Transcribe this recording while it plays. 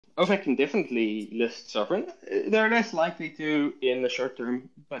OPEC can definitely list Sovryn. They're less likely to in the short term,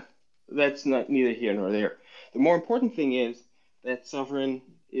 but that's not neither here nor there. The more important thing is that Sovryn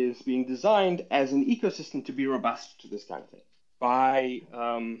is being designed as an ecosystem to be robust to this kind of thing by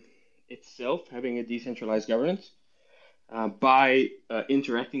itself having a decentralized governance, by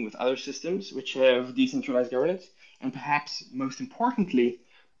interacting with other systems which have decentralized governance, and perhaps most importantly,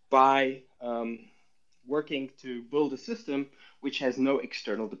 by working to build a system which has no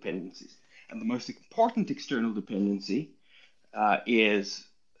external dependencies. And the most important external dependency is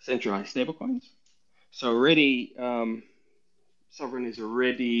centralized stablecoins. So already, Sovryn is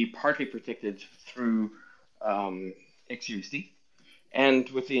already partly protected through XUSD. And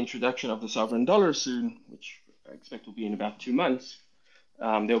with the introduction of the sovereign dollar soon, which I expect will be in about 2 months,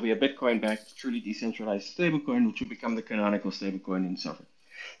 there'll be a Bitcoin-backed, truly decentralized stablecoin, which will become the canonical stablecoin in Sovryn.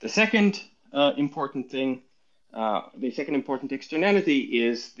 The second important thing, the second important externality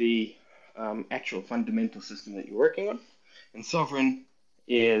is the actual fundamental system that you're working on. And Sovryn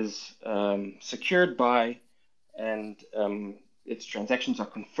is secured by and its transactions are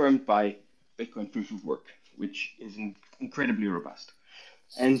confirmed by Bitcoin proof of work, which is incredibly robust.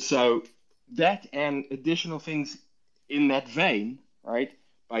 And so that and additional things in that vein, right,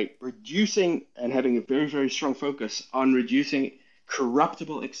 by reducing and having a very, very strong focus on reducing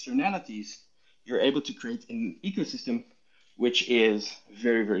corruptible externalities, you're able to create an ecosystem which is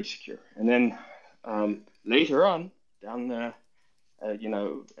very, very secure. And then later on, down the,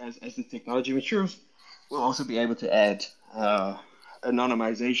 as the technology matures, we'll also be able to add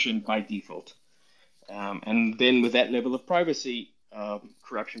anonymization by default. And then with that level of privacy,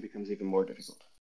 corruption becomes even more difficult.